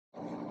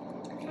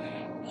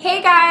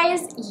Hey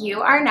guys,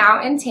 you are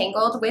now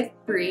entangled with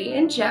Bree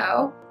and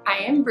Jo. I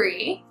am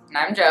Bree. And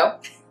I'm Jo.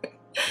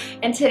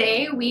 And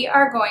today we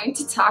are going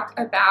to talk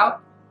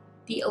about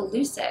the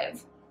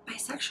elusive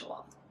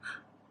bisexual.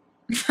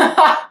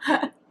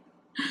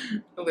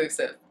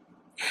 Elusive.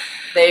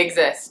 They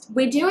exist.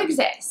 We do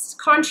exist.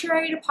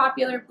 Contrary to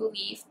popular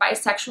belief,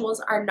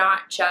 bisexuals are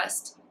not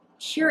just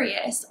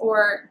curious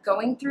or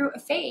going through a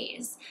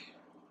phase.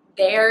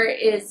 There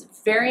is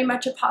very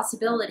much a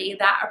possibility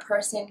that a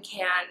person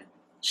can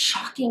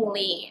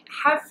shockingly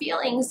have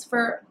feelings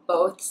for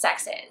both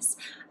sexes.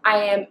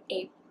 I am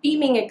a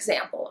beaming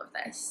example of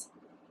this.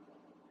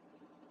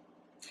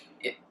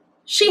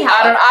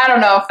 I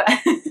don't know if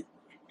that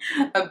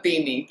a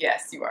beaming.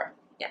 Yes, you are.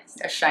 Yes.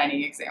 A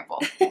shining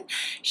example.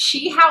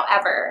 She,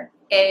 however,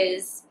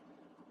 is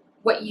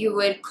what you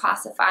would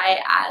classify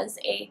as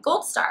a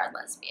gold star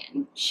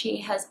lesbian.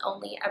 She has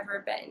only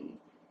ever been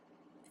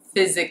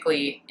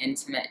Physically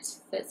intimate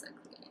with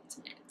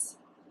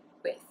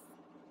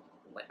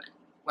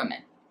women.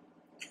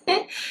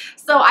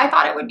 So I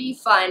thought it would be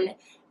fun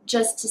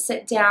just to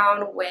sit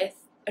down with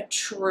a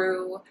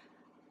true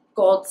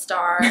gold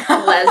star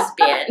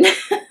lesbian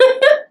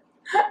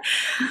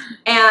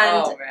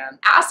and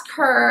ask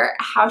her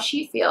how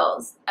she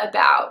feels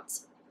about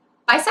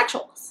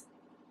bisexuals.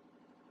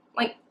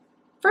 Like,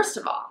 first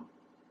of all,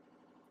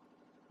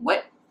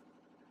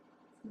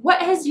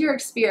 what has your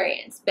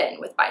experience been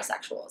with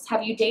bisexuals?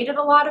 Have you dated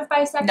a lot of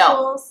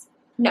bisexuals?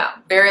 No.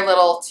 Very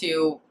little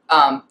to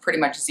pretty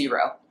much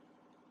zero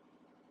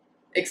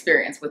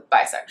experience with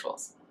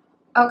bisexuals.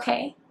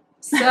 Okay.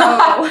 So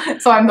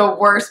so I'm the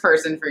worst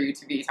person for you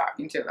to be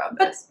talking to about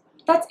this.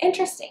 But that's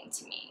interesting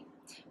to me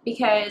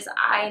because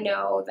I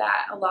know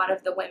that a lot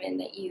of the women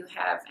that you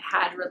have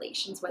had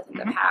relations with in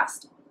the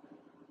past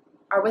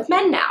are with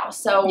men now.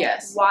 So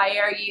yes. Why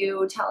are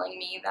you telling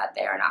me that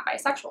they are not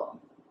bisexual?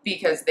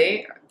 Because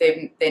they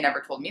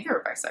never told me they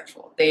were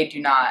bisexual. They do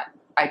not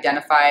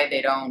identify.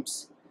 They don't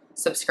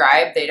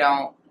subscribe. They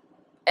don't.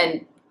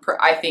 And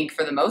I think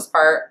for the most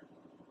part,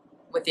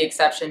 with the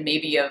exception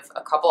maybe of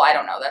a couple, I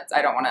don't know.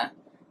 I don't want to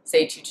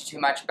say too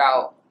much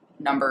about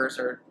numbers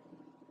or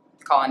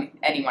calling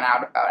anyone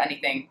out about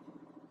anything.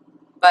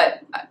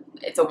 But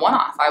it's a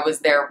one-off. I was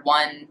their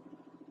one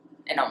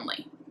and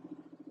only.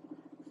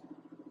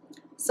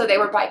 So they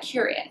were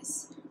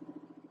bi-curious.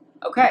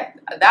 Okay,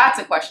 that's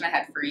a question I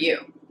had for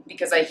you.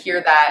 Because I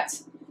hear that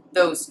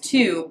those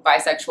two,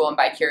 bisexual and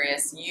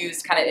bi-curious,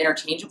 used kind of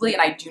interchangeably,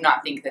 and I do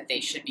not think that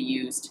they should be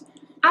used.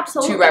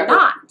 Absolutely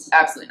not.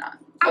 Absolutely not.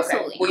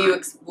 Absolutely okay.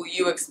 not. Will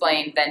you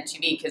explain then to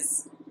me?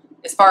 Because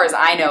as far as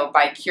I know,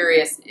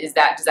 bi-curious does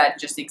that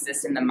just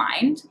exist in the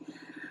mind,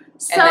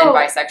 and then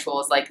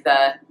bisexual is like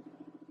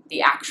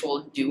the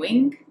actual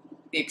doing,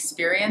 the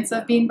experience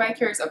of being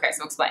bi-curious. Okay,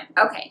 so explain.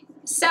 Okay,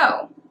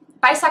 so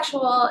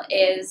bisexual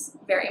is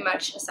very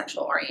much a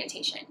sexual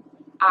orientation.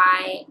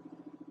 I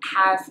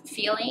have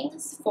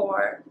feelings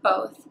for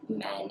both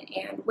men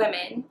and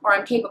women, or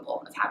I'm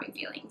capable of having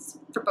feelings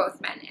for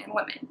both men and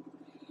women.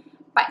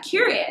 But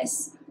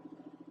curious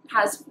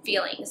has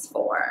feelings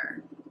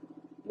for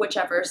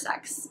whichever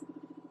sex,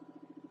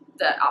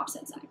 the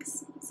opposite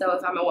sex. So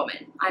if I'm a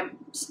woman,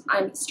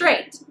 I'm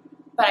straight,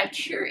 but I'm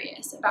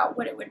curious about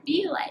what it would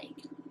be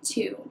like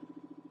to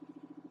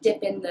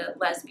dip in the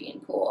lesbian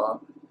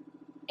pool.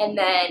 And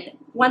then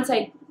once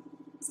I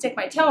stick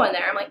my toe in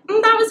there, I'm like,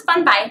 that was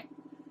fun, bye.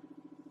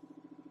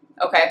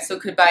 Okay, so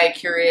could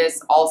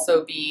bi-curious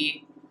also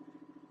be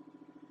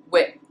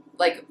with,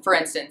 like, for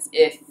instance,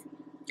 if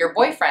your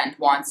boyfriend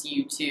wants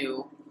you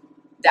to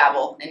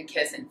dabble and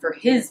kiss and for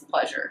his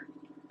pleasure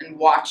and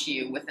watch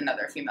you with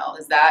another female,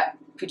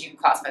 could you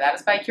classify that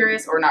as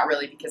bi-curious or not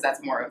really because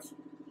that's more of,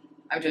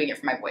 I'm doing it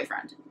for my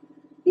boyfriend?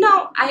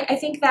 No, I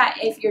think that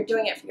if you're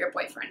doing it for your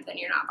boyfriend, then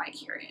you're not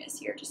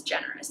bi-curious. You're just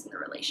generous in the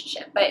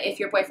relationship. But if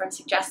your boyfriend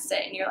suggests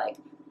it and you're like,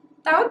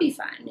 that would be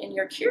fun, and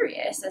you're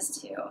curious as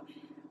to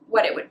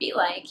what it would be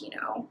like,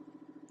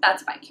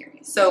 that's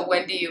bi-curious. So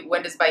when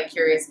does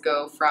bi-curious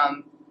go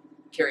from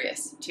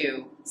curious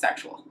to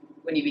sexual?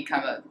 When you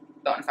become a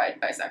bona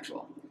fide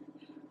bisexual?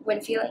 When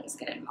feelings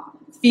get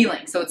involved.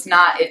 Feelings. So it's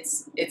not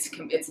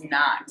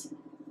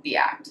the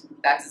act.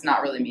 That does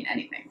not really mean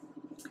anything.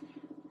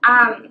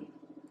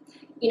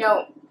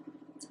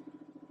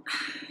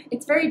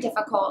 It's very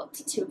difficult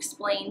to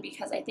explain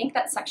because I think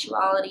that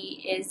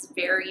sexuality is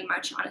very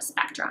much on a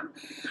spectrum.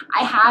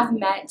 I have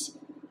met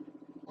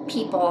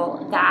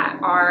people that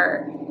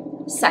are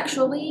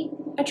sexually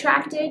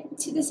attracted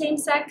to the same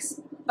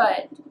sex,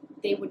 but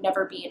they would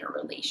never be in a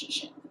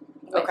relationship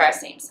with the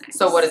same sex.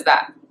 So what is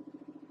that?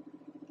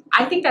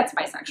 I think that's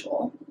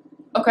bisexual.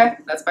 Okay,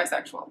 that's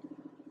bisexual.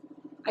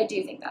 I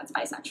do think that's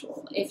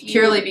bisexual.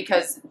 Purely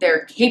because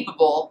they're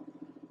capable,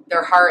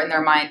 their heart and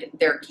their mind,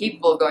 they're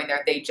capable of going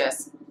there.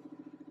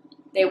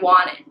 They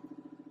want it.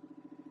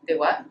 They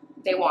what?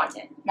 They want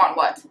it. Want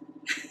what?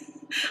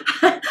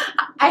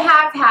 I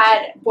have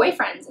had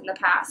boyfriends in the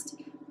past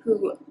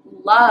who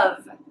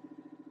love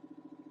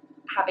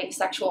having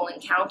sexual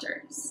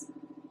encounters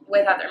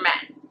with other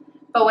men.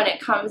 But when it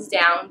comes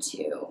down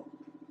to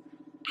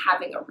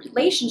having a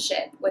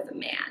relationship with a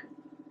man,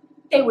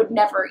 they would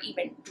never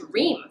even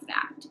dream of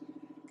that.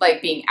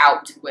 Like being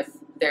out with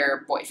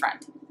their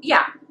boyfriend.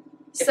 Yeah.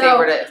 If So they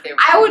were to,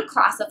 I would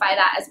classify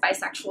that as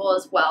bisexual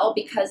as well,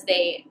 because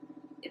they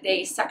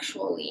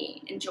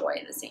sexually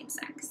enjoy the same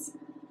sex.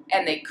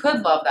 And they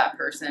could love that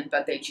person,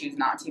 but they choose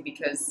not to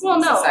because Well,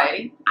 of no,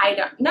 society? I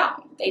don't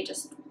know.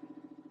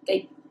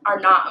 They are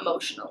not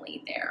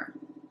emotionally there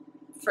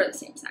for the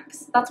same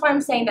sex. That's why I'm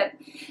saying that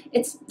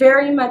it's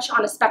very much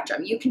on a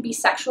spectrum. You can be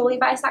sexually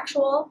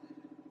bisexual,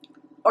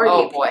 or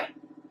oh boy,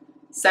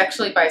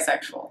 sexually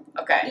bisexual.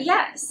 Okay.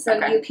 Yes, so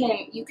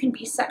Okay. you can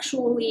be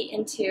sexually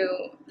into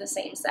the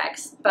same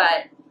sex,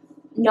 but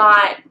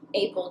not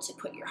able to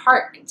put your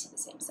heart into the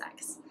same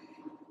sex.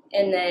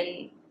 And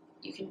then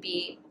you can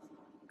be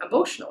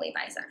emotionally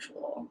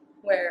bisexual,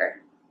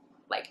 where,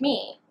 like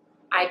me,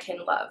 I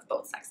can love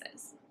both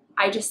sexes.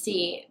 I just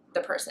see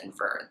the person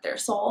for their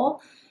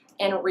soul,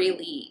 and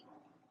really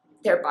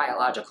their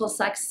biological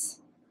sex,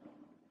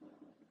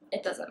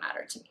 it doesn't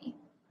matter to me.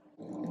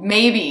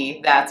 Maybe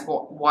that's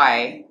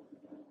why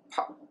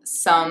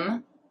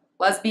some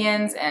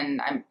lesbians, and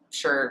I'm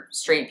sure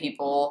straight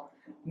people,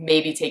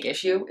 maybe take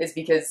issue, is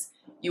because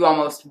you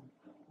almost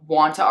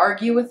want to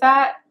argue with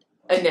that.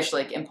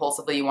 Initially, like,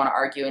 impulsively, you want to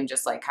argue and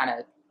just like kind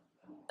of,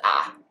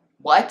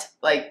 what?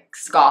 Like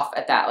scoff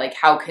at that. Like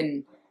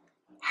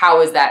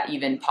how is that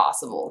even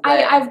possible?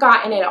 I've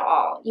gotten it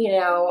all, you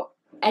know,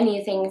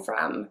 anything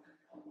from,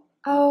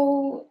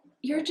 oh,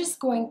 you're just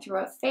going through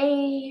a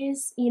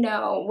phase, you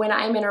know, when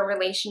I'm in a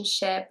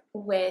relationship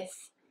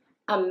with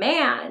a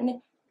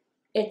man,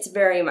 it's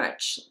very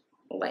much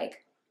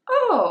like,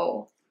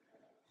 oh,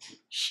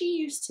 she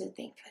used to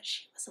think that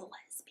she was a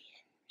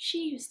lesbian.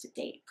 She used to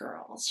date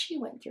girls. She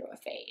went through a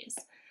phase.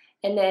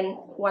 And then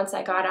once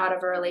I got out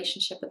of a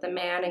relationship with a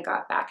man and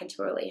got back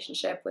into a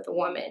relationship with a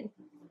woman,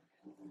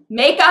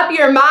 make up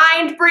your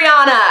mind,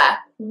 Brianna.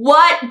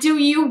 What do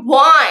you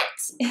want?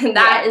 And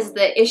that is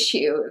the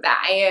issue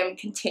that I am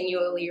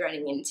continually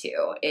running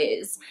into,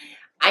 is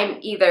I'm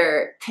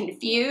either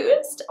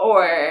confused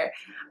or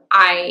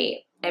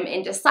I am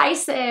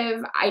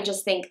indecisive. I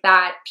just think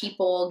that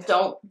people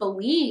don't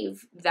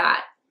believe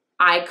that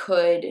I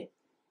could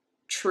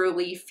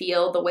truly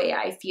feel the way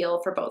I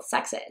feel for both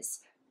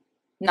sexes.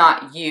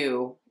 Not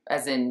you,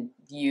 as in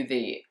you,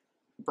 the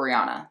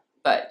Brianna,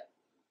 but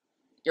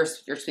you're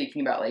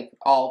speaking about like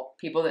all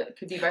people that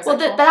could be bisexual.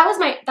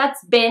 Well,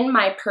 that's been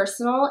my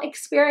personal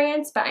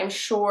experience, but I'm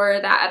sure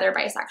that other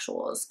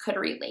bisexuals could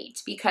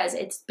relate, because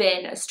it's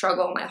been a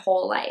struggle my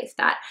whole life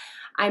that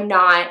I'm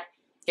not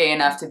gay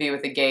enough to be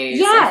with the gays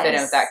yes. and fit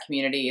in with that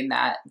community and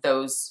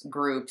those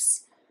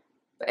groups,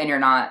 and you're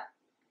not.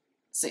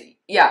 So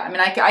yeah, I mean,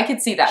 I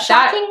could see that.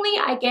 Shockingly,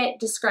 I get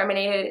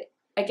discriminated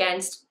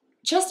against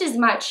just as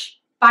much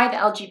by the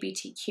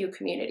LGBTQ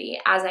community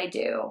as I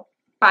do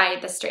by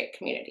the straight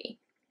community,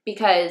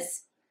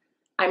 because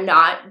I'm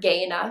not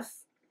gay enough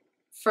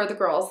for the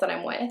girls that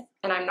I'm with,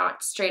 and I'm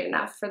not straight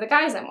enough for the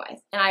guys I'm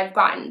with. And I've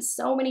gotten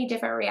so many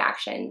different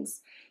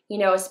reactions, you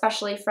know,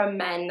 especially from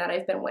men that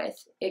I've been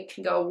with. It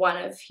can go one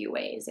of a few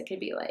ways. It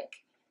could be like,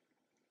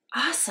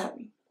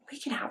 awesome, we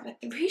can have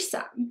a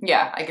threesome.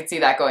 Yeah, I could see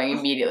that going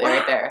immediately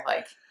right there.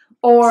 Like,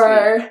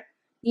 or, sweet.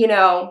 You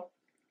know,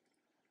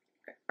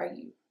 are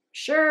you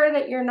sure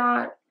that you're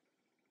not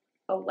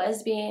a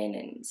lesbian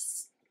and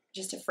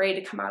just afraid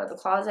to come out of the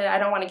closet? I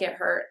don't want to get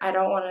hurt. I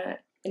don't want to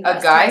invest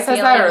a guy my says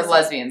that, or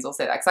lesbians will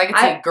say that? Because I could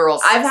see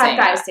girls saying that. I've had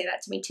guys say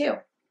that to me too.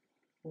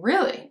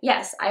 Really?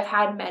 Yes, I've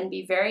had men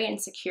be very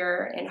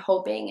insecure and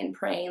hoping and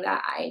praying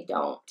that I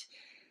don't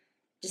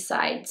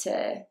decide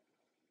to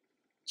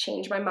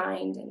change my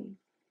mind and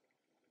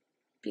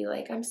be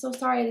like, I'm so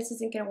sorry, this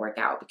isn't going to work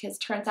out, because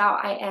turns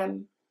out I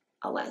am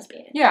a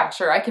lesbian. Yeah,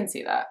 sure, I can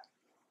see that.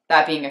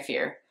 That being a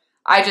fear.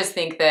 I just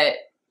think that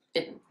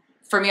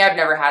for me, I've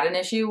never had an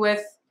issue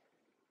with,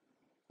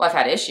 well, I've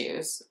had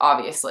issues,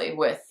 obviously,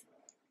 with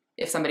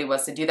if somebody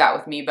was to do that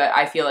with me, but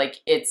I feel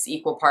like it's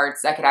equal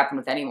parts. That could happen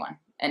with anyone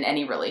in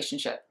any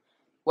relationship.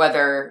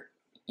 Whether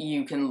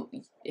you can,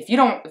 if you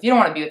don't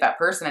want to be with that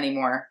person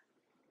anymore,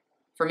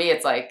 for me,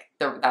 it's like,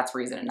 that's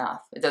reason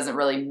enough. It doesn't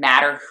really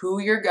matter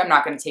who I'm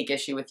not going to take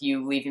issue with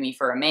you leaving me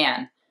for a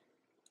man.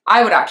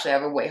 I would actually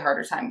have a way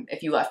harder time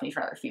if you left me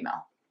for another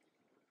female.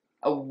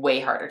 A way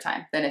harder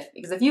time than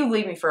because if you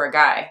leave me for a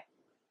guy,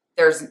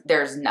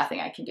 there's nothing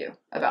I can do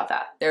about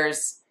that.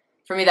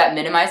 For me, that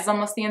minimizes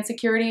almost the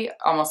insecurity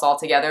almost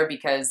altogether,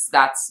 because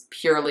that's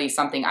purely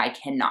something I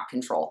cannot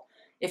control.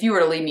 If you were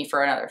to leave me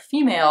for another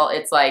female,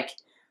 it's like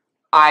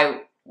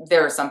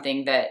there's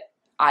something that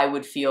I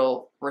would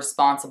feel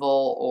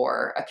responsible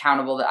or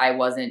accountable that I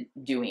wasn't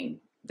doing,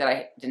 that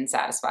I didn't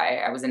satisfy.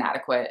 I was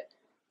inadequate.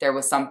 There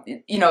was some,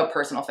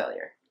 personal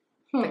failure.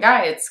 The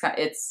guy,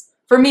 it's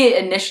for me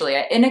initially,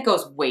 and it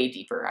goes way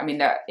deeper. I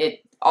mean, it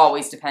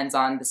always depends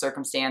on the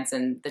circumstance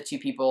and the two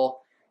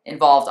people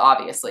involved,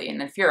 obviously.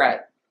 And if you're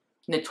a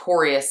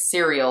notorious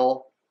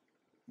serial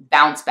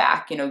bounce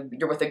back,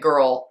 you're with a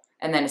girl,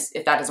 and then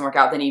if that doesn't work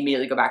out, then you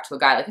immediately go back to a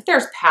guy. Like, if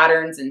there's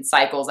patterns and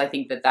cycles, I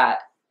think that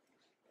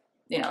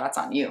that's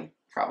on you,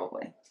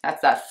 probably.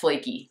 That's the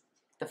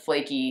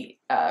flaky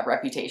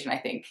reputation I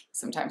think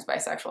sometimes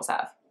bisexuals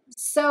have.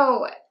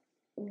 So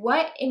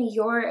what, in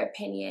your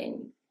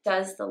opinion,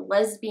 does the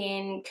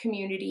lesbian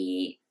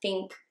community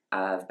think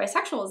of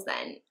bisexuals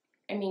then?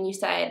 I mean, you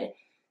said,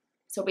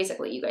 so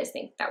basically you guys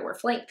think that we're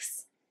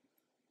flakes.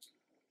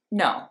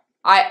 No,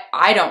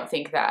 I don't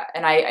think that.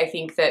 And I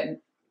think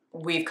that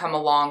we've come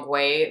a long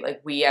way,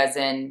 like we as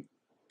in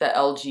the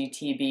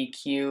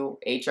LGBTQ,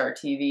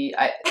 HRTV,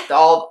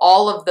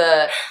 all of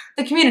the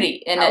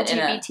community.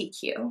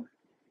 LGBTQ.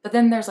 But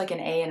then there's like an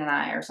A and an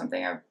I or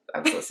something. I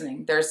was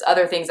listening. There's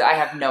other things that I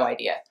have no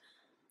idea.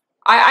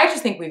 I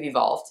just think we've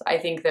evolved. I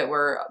think that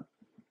we're,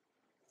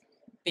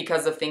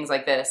 because of things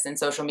like this and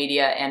social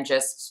media and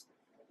just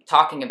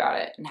talking about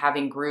it and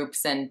having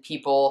groups and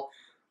people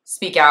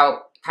speak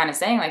out, kind of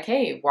saying like,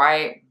 hey,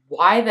 why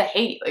the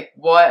hate? Like,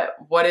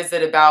 what is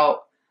it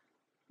about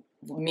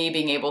me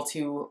being able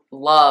to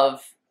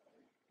love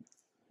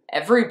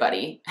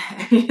everybody?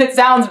 It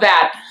sounds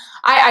bad.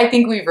 I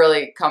think we've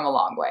really come a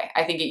long way.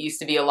 I think it used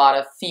to be a lot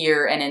of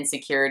fear and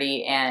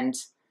insecurity and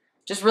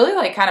just really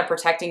like kind of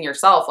protecting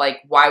yourself.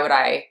 Like, why would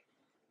I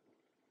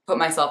put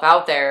myself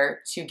out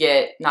there to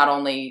get not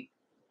only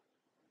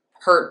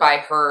hurt by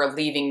her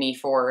leaving me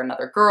for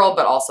another girl,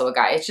 but also a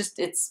guy?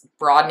 It's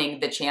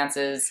broadening the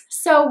chances.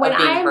 So when of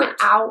being I'm hurt.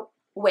 out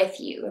with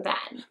you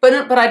then.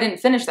 But I didn't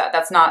finish that.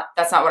 That's not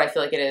what I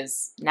feel like it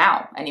is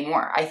now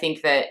anymore. I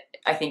think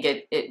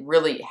it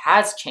really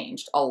has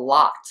changed a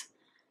lot.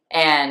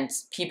 And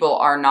people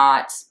are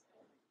not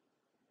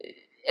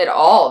at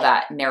all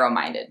that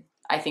narrow-minded.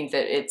 I think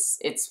that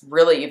it's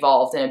really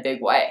evolved in a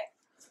big way,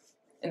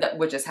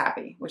 which is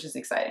happy, which is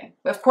exciting.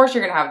 But of course,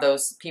 you're going to have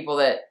those people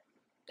that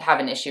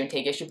have an issue and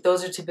take issue. But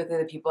those are typically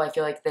the people I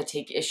feel like that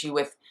take issue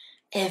with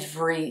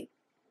every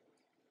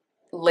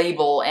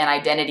label and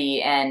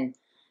identity and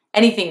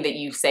anything that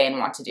you say and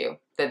want to do.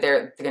 That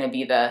they're going to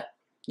be the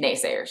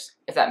naysayers,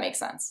 if that makes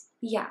sense.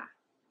 Yeah.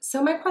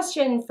 So my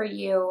question for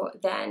you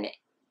then,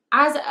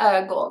 as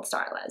a gold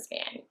star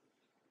lesbian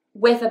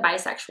with a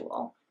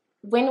bisexual,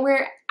 when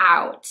we're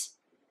out,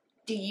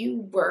 do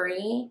you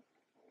worry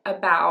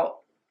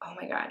about, oh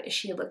my God, is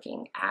she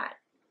looking at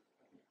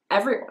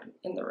everyone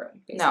in the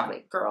room? Basically,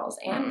 no. Girls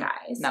and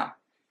guys. No.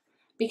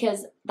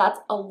 Because that's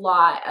a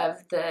lot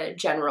of the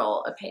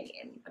general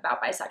opinion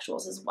about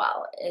bisexuals as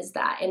well, is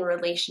that in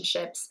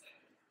relationships,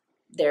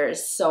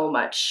 there's so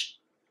much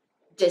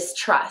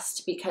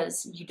distrust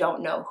because you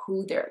don't know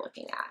who they're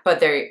looking at. But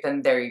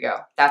there you go.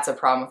 That's a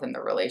problem within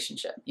the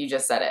relationship. You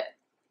just said it.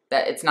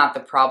 That it's not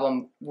the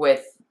problem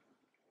with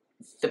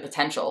the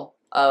potential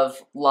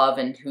of love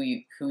and who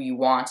you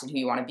want and who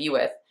you want to be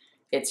with.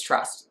 It's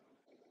trust.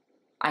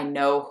 I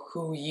know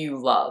who you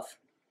love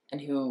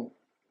and who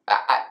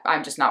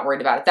I'm just not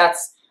worried about it.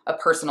 That's a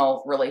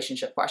personal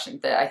relationship question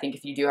that I think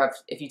if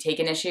you take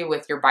an issue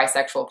with your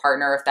bisexual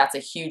partner, if that's a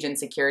huge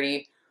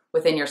insecurity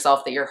within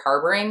yourself that you're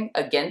harboring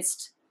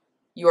against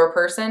your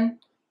person,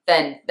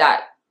 then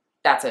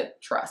that's a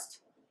trust.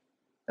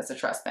 That's a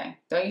trust thing.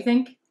 Don't you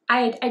think?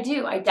 I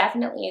do. I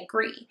definitely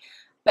agree.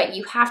 But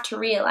you have to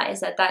realize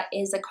that that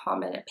is a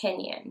common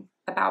opinion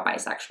about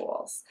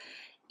bisexuals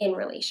in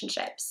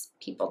relationships.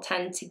 People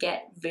tend to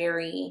get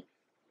very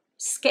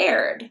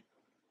scared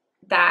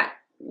that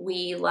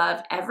we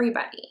love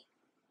everybody.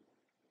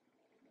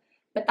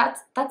 But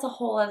that's a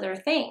whole other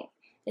thing.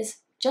 Is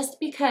just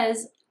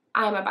because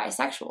I'm a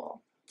bisexual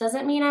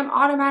doesn't mean I'm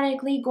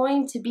automatically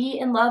going to be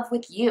in love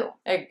with you.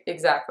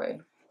 Exactly.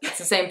 It's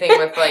the same thing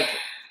with like,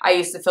 I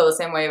used to feel the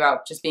same way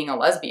about just being a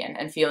lesbian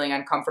and feeling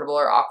uncomfortable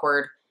or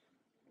awkward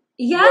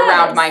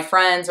around my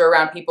friends or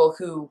around people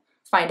who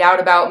find out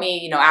about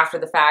me, after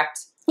the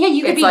fact. Yeah,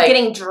 you could be like,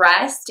 getting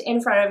dressed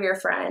in front of your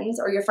friends,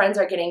 or your friends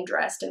are getting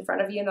dressed in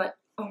front of you and they're like,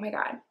 oh my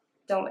God,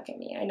 don't look at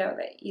me. I know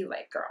that you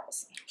like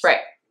girls. Right.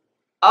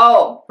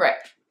 Oh, right.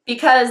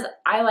 Because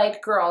I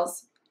like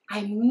girls,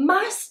 I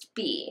must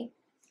be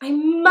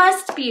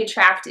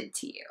attracted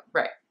to you.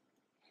 Right.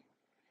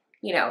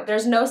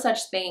 There's no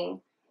such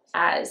thing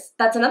as,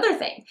 that's another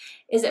thing.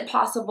 Is it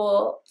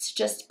possible to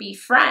just be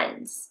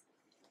friends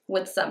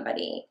with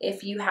somebody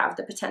if you have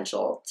the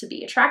potential to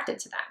be attracted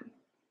to them?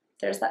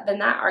 There's that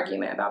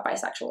argument about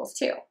bisexuals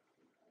too.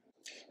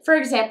 For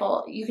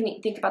example, you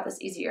can think about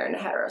this easier in a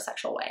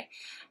heterosexual way.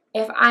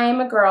 If I'm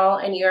a girl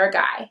and you're a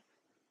guy,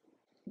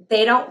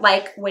 they don't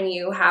like when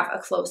you have a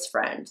close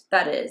friend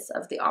that is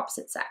of the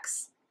opposite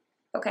sex.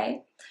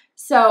 Okay?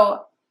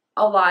 So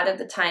a lot of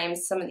the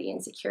times, some of the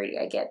insecurity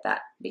I get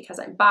that because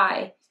I'm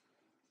bi,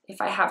 if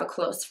I have a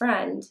close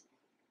friend,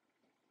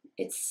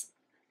 it's,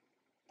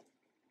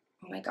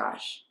 oh my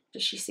gosh,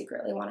 does she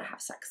secretly want to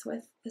have sex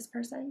with this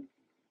person?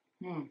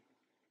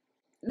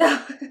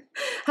 No.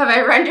 Have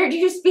I rendered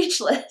you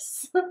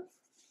speechless?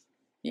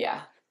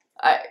 Yeah.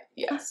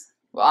 Yes.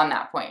 Well, on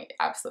that point,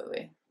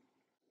 absolutely.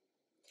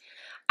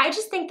 I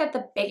just think that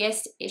the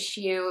biggest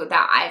issue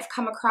that I've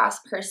come across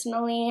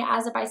personally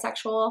as a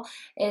bisexual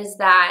is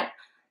that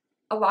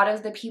a lot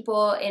of the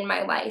people in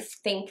my life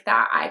think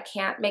that I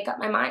can't make up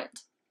my mind.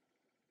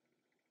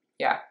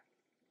 Yeah.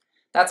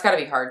 That's got to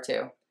be hard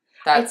too.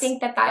 I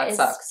think that is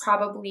sucks.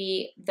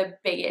 probably the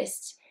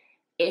biggest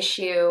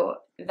issue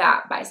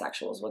that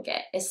bisexuals will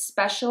get,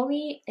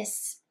 especially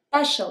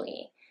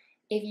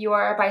if you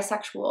are a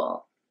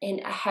bisexual in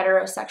a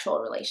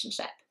heterosexual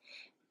relationship.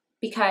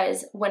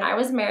 Because when I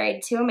was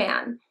married to a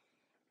man,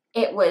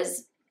 it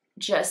was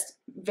just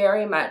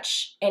very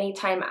much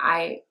anytime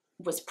I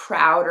was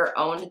proud or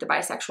owned the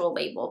bisexual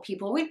label,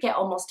 people would get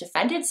almost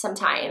offended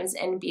sometimes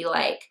and be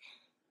like,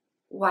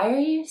 why are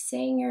you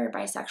saying you're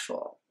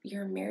bisexual?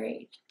 You're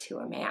married to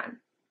a man.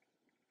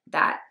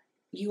 That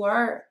you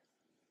are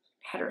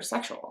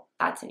heterosexual.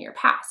 That's in your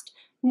past.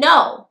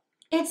 No,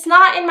 it's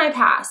not in my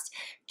past.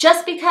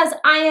 Just because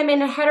I am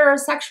in a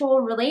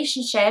heterosexual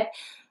relationship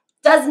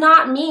does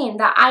not mean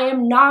that I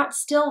am not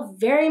still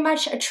very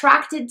much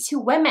attracted to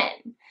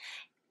women.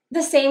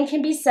 The same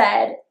can be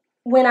said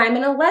when I'm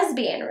in a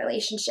lesbian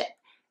relationship.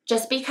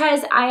 Just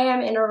because I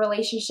am in a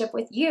relationship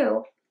with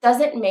you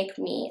doesn't make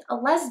me a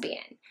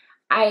lesbian.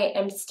 I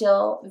am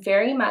still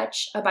very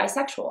much a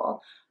bisexual,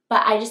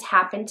 but I just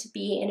happen to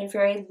be in a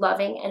very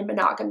loving and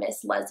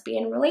monogamous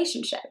lesbian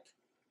relationship.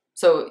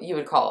 So you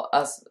would call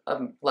us a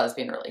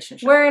lesbian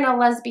relationship? We're in a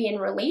lesbian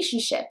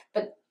relationship,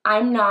 but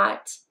I'm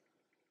not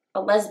a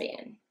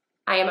lesbian.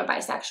 I am a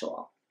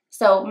bisexual.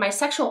 So my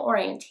sexual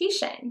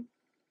orientation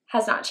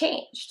has not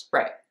changed.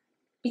 Right.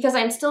 Because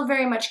I'm still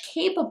very much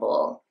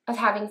capable of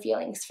having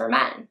feelings for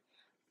men.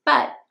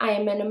 But I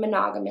am in a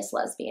monogamous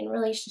lesbian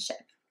relationship.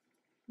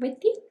 With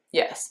you?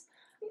 Yes.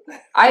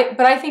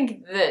 But I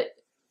think that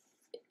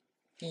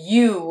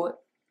you,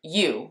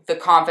 the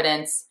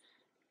confidence,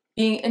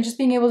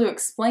 being able to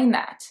explain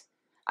that.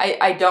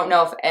 I don't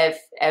know if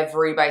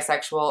every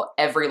bisexual,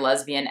 every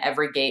lesbian,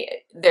 every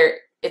gay,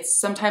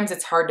 sometimes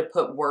it's hard to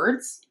put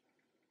words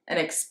and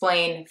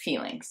explain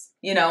feelings,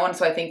 and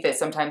so I think that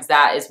sometimes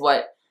that is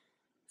what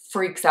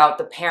freaks out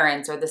the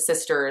parents or the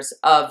sisters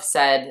of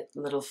said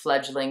little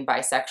fledgling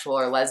bisexual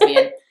or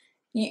lesbian.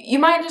 You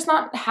might just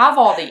not have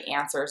all the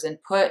answers and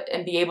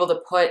be able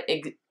to put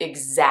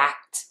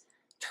exact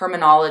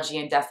terminology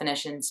and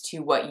definitions to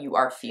what you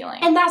are feeling.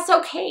 And that's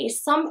okay.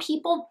 Some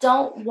people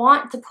don't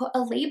want to put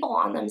a label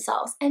on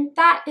themselves, and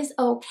that is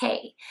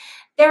okay.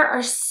 There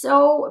are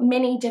so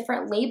many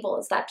different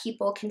labels that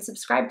people can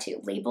subscribe to.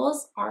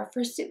 Labels are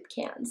for soup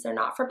cans. They're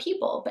not for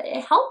people, but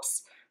it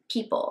helps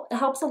people. It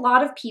helps a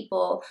lot of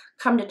people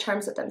come to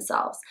terms with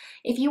themselves.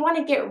 If you want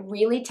to get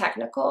really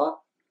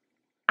technical,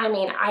 I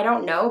mean, I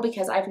don't know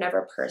because I've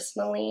never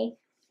personally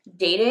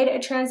dated a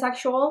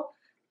transsexual,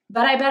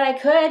 but I bet I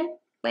could.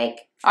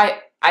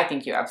 I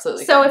think you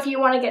absolutely So can. if you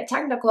want to get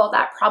technical,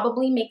 that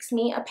probably makes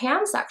me a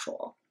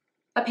pansexual.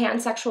 A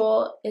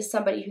pansexual is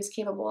somebody who's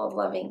capable of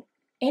loving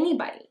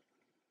anybody.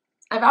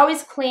 I've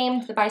always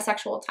claimed the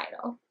bisexual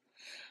title.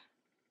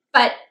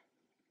 But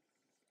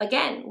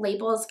again,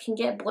 labels can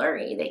get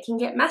blurry. They can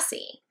get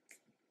messy.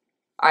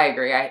 I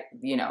agree.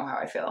 You know how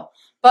I feel.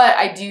 But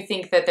I do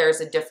think that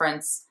there's a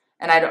difference,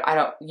 and I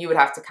don't you would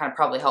have to kind of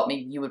probably help me.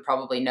 You would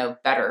probably know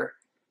better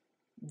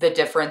the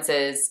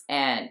differences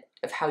and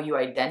of how you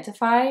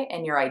identify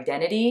and your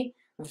identity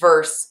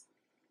versus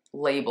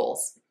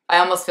labels. I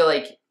almost feel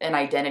like an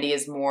identity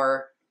is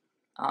more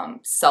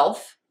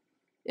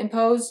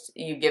self-imposed.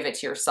 You give it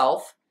to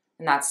yourself,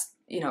 and that's,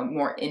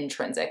 more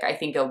intrinsic. I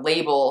think a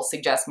label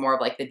suggests more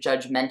of like the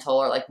judgmental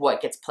or like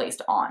what gets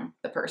placed on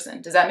the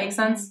person. Does that make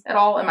sense at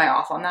all? Am I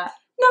off on that?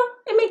 No,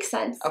 it makes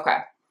sense. Okay.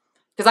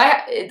 Because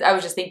I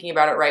was just thinking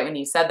about it right when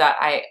you said that.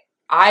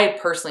 I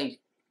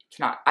personally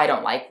I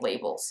don't like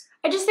labels.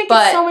 I just think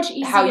it's so much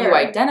easier. How you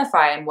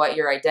identify and what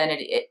your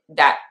identity,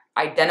 that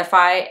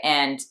identify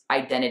and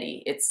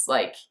identity, it's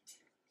like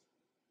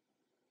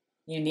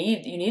you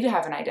need to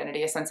have an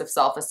identity, a sense of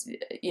self,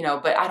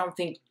 but I don't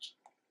think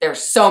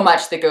there's so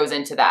much that goes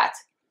into that.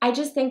 I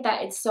just think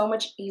that it's so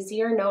much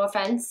easier, no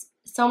offense,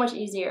 so much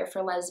easier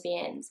for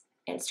lesbians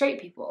and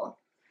straight people.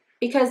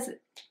 Because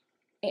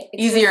it's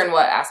easier in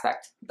what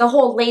aspect? The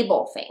whole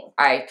label thing.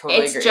 I totally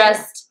agree. It's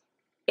just,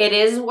 it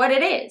is what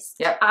it is.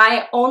 Yep.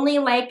 I only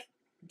like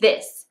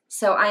this,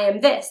 so I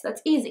am this.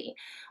 That's easy.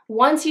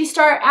 Once you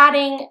start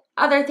adding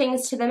other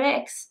things to the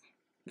mix,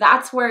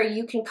 that's where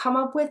you can come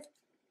up with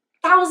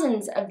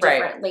thousands of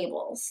different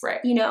labels, right?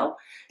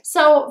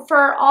 So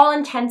for all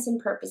intents and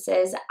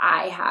purposes,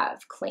 I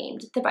have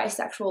claimed the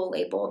bisexual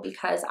label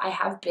because I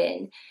have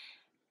been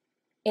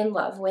in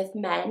love with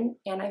men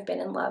and I've been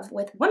in love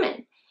with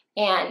women.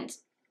 And,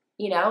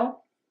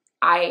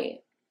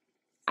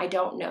 I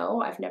don't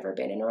know. I've never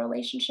been in a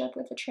relationship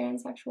with a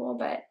transsexual,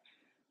 but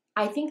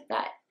I think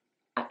that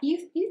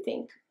you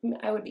think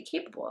I would be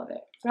capable of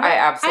it, right? I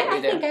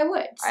absolutely do. I think I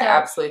would. So I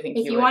absolutely think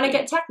if you want to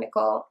get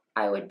technical,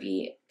 I would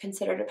be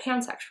considered a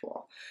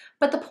pansexual.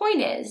 But the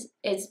point is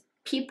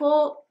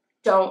people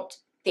don't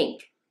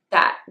think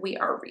that we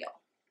are real.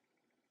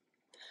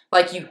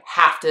 Like you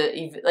have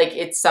to, like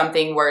it's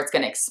something where it's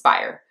going to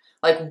expire.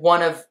 Like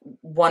one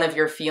of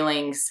your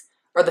feelings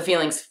or the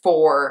feelings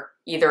for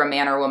either a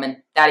man or a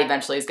woman, that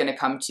eventually is going to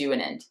come to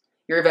an end.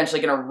 You're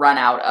eventually going to run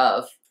out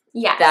of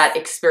that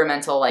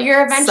experimental, like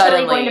you're eventually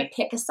suddenly going to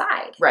pick a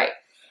side. Right.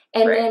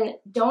 And Right. then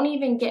don't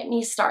even get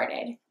me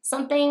started.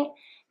 Something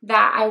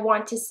that I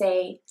want to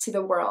say to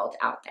the world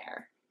out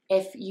there.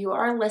 If you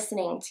are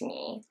listening to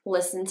me,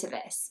 listen to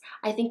this.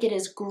 I think it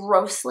is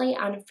grossly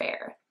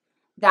unfair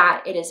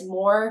that it is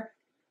more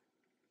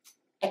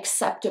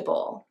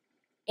acceptable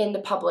in the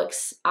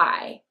public's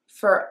eye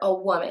for a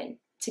woman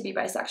to be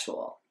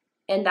bisexual,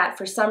 and that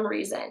for some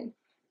reason,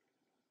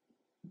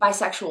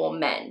 bisexual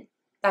men,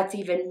 that's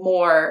even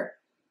more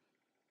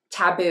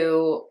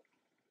taboo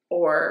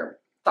or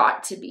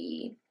thought to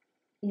be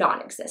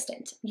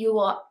non-existent. You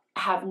will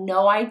have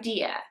no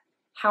idea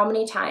how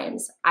many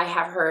times I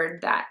have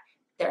heard that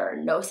there are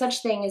no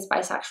such thing as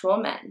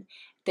bisexual men.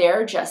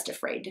 They're just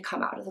afraid to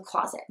come out of the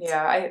closet.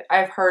 Yeah,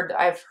 I've heard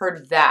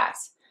that.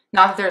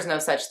 Not that there's no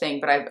such thing,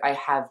 but I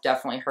have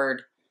definitely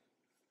heard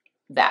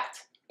that.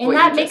 And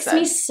that makes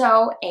me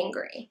so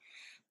angry.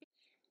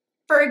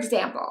 For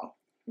example,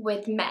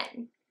 with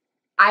men,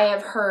 I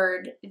have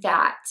heard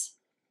that,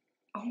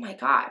 oh my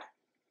God,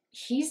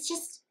 he's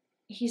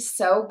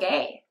so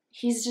gay.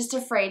 He's just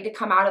afraid to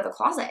come out of the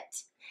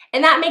closet.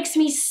 And that makes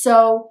me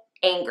so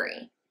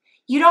angry.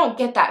 You don't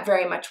get that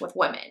very much with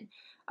women.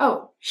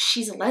 Oh,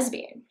 she's a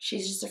lesbian.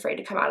 She's just afraid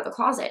to come out of the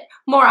closet.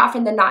 More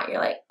often than not, you're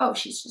like, oh,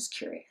 she's just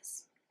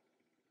curious.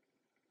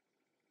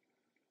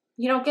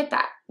 You don't get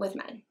that with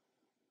men.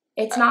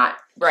 It's not,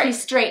 right.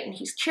 He's straight and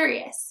he's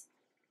curious.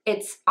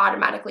 It's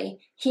automatically,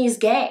 he's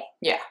gay.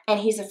 Yeah. And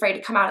he's afraid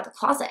to come out of the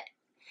closet.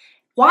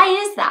 Why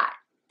is that?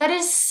 That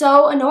is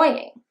so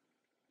annoying.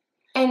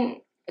 And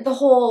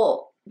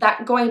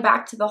going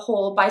back to the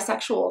whole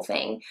bisexual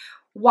thing,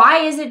 why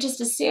is it just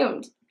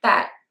assumed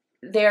that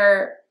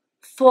they're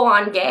full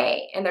on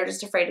gay and they're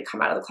just afraid to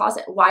come out of the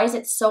closet? Why is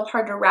it so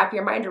hard to wrap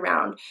your mind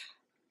around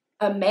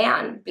a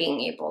man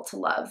being able to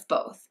love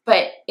both?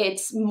 But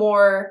it's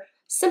more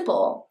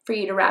simple for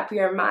you to wrap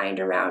your mind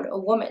around a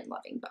woman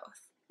loving both.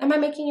 Am I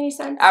making any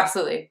sense?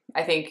 Absolutely.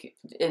 I think,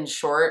 in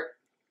short,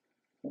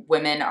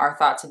 women are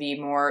thought to be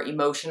more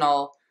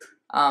emotional,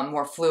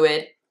 more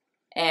fluid,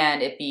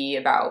 and it be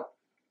about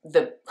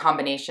the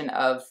combination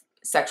of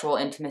sexual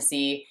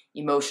intimacy,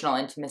 emotional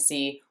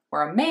intimacy,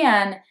 where a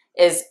man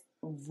is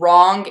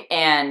wrong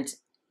and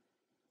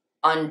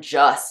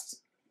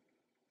unjust.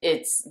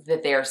 It's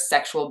that they are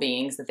sexual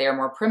beings, that they are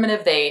more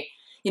primitive.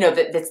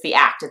 That's the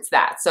act. It's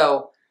that.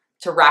 So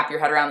to wrap your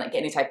head around like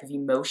any type of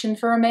emotion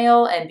for a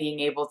male and being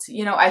able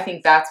to, I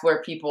think that's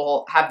where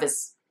people have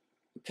this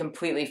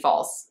completely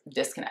false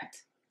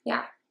disconnect.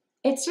 Yeah.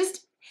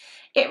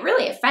 It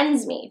really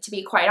offends me, to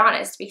be quite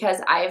honest, because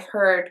I've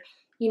heard,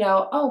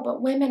 oh,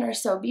 but women are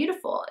so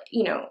beautiful.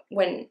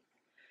 When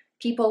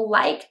people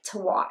like to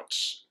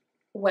watch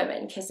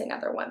women kissing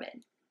other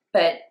women,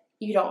 but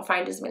you don't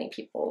find as many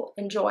people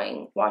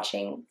enjoying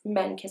watching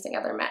men kissing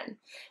other men.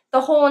 The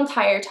whole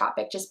entire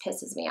topic just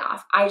pisses me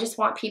off. I just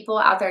want people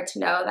out there to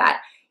know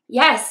that,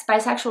 yes,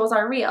 bisexuals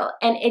are real,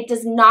 and it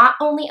does not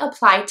only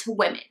apply to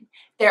women.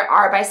 There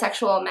are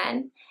bisexual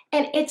men,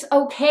 and it's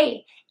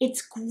okay.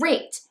 It's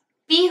great.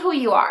 Be who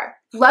you are.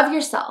 Love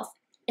yourself.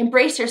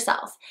 Embrace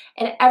yourself.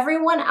 And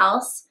everyone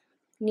else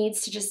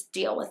needs to just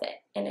deal with it.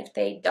 And if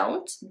they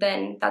don't,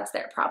 then that's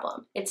their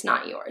problem. It's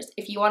not yours.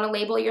 If you want to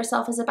label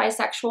yourself as a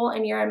bisexual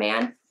and you're a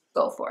man,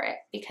 go for it,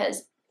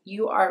 because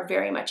you are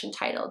very much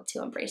entitled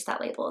to embrace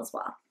that label as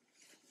well.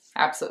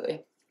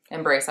 Absolutely.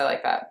 Embrace. I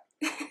like that.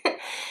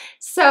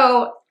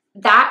 So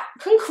that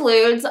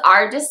concludes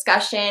our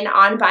discussion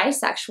on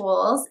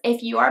bisexuals.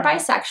 If you are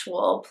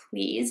bisexual,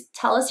 please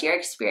tell us your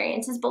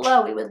experiences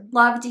below. We would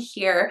love to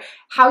hear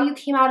how you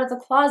came out of the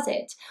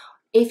closet,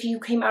 if you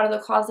came out of the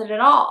closet at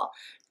all.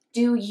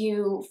 Do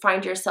you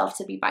find yourself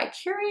to be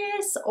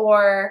bi-curious,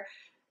 or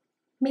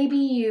maybe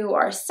you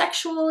are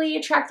sexually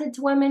attracted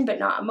to women but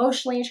not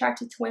emotionally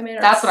attracted to women?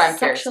 Or that's what I'm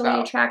curious about.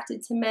 Sexually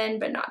attracted to men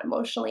but not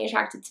emotionally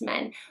attracted to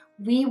men.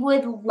 We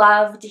would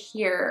love to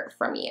hear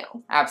from you.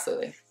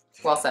 Absolutely.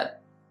 Well said.